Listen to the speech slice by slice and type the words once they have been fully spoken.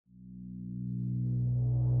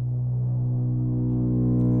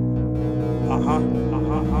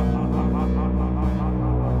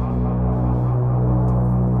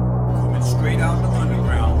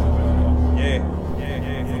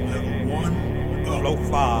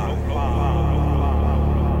Flowflyir.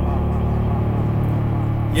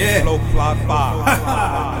 Yeah, Flowflyir.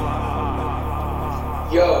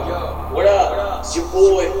 Yo, what up? It's your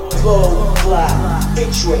boy Flowflyir,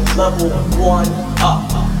 featuring level 1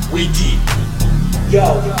 up. We deep.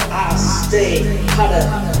 Yo, I stay hotter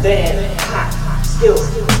than hot. Skills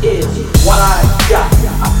is what I got.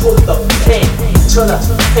 I put the pen to the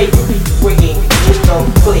paper, bringing in the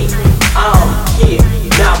plate. I'm here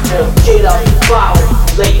now, forget about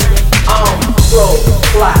later. I'm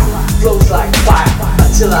Flowflyir, flows like fire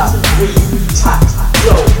until I retire.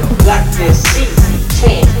 Flow like this sea,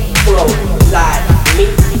 can't flow like me.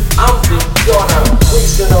 I'm gonna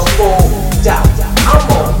reasonable doubt. I'm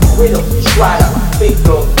a rhythm, try to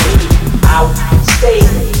figure me out. Stay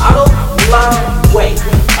out of my way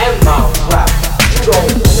and my route. You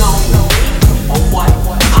don't know me or what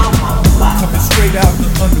I'm about. Coming straight out the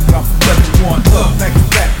underground from level 1 up. Back to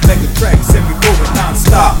back, mega tracks, and we going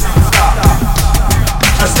non-stop.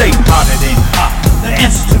 I stay hotter than hot. The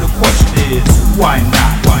answer to the question is, why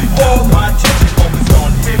not? All my attention focused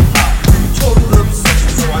on hip-hop. Total obsession,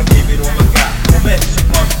 so I gave it all I got. Momentum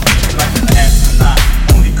must be like an astronaut.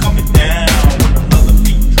 Only coming down when another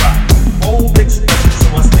beat drop. Bold expression,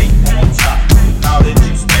 so I stay on top. Knowledge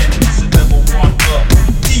expanding, this is level 1 up.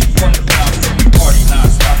 Deep underground, so we party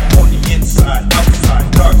non-stop. On the inside, outside,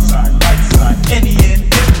 dark side, light side. Any and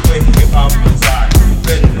everywhere hip-hop reside.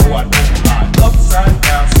 Better know I don't lie. Upside,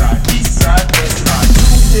 downside, east side, west side.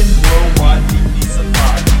 Tuned in worldwide, deeply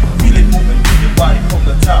supplied. Feel it moving through your body from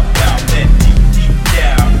the top down. Then deep, deep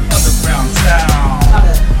down, underground sound.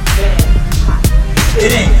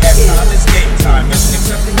 It ain't half time, it's game time. Mission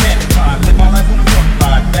accepting mankind. Live my life on the front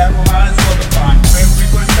line. Battle lines well defined. Grim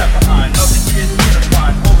Reaper step behind. Nothing is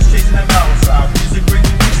unifying. Always chasing that battle side. Music brings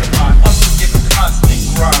me peace of mind. Unforgiving, constant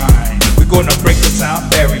grind. We're gonna break the sound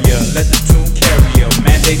barrier. Let the tune carry you.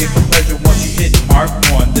 Mandated for pleasure once you hit mark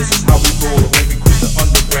 1. This is how we roll when we cruise the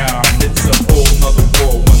underground. It's a whole nother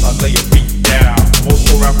world once I lay a beat down. Most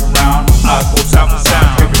go wrap around. I go sound for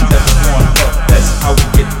sound. Every level 1 up. That's how we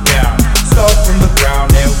get down. Start from the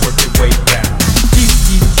ground and work your way down. Deep,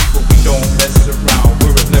 deep, deep, but we don't mess around.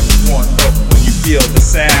 We're at level 1 up when you feel the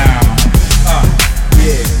sound.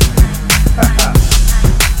 Yeah.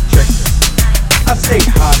 Check it. I stay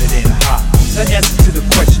hotter than hot. The answer to the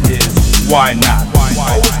question is, why not?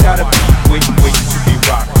 Always gotta be waiting to be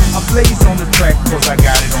rocked. I blaze on the track cause I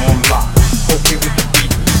got it on lock. Okay with the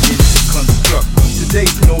beat, begin to construct.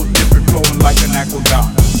 Today's no different, flowing like an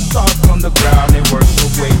aqueduct. Start from the ground and work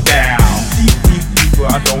your way down. Deep, deep, deeper,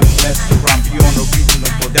 I don't mess around beyond a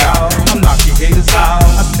reasonable doubt. I'm knocking haters out.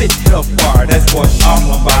 I spit hellfire, that's what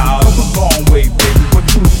I'm about. Come a long way, baby, but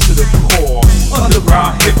true to the core.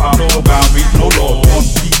 Underground hip-hop, no boundaries, no laws. One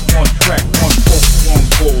beat, one track, one focus, one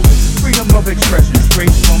goal. Freedom of expression,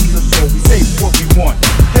 straight from the soul. We say what we want,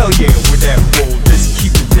 hell yeah, we're that bold. Just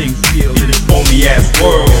keeping things real in this phony ass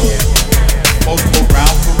world. Most go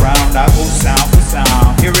round for round, I go sound for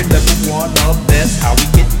sound. Here at level 1 up, that's how we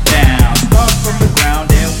get down. Start from the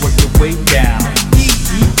ground and work your way down. Deep,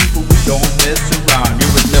 deep, people, we don't mess around.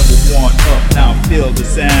 You're at level 1 up, now feel the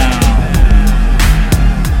sound.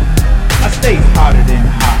 I stay hotter than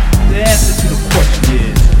hot. The answer to the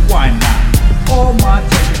question is, why not? All my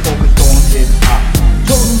attention focused on hip-hop.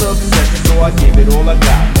 Total obsession, so I gave it all I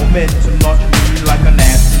got. Momentum launched me like an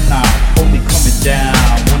astronaut. Only coming down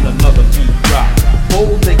when another beat drop.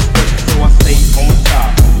 Bold expression, so I stay on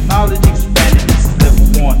top. Knowledge expanded, this is level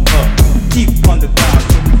 1 up. Deep underground,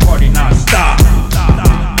 so we party non-stop.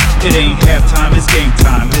 It ain't half time, it's game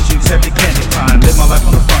time. Mission accepted, can't decline. Live my life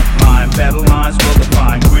on the front line. Battle lines well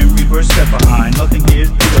defined. Grim Reaper step behind.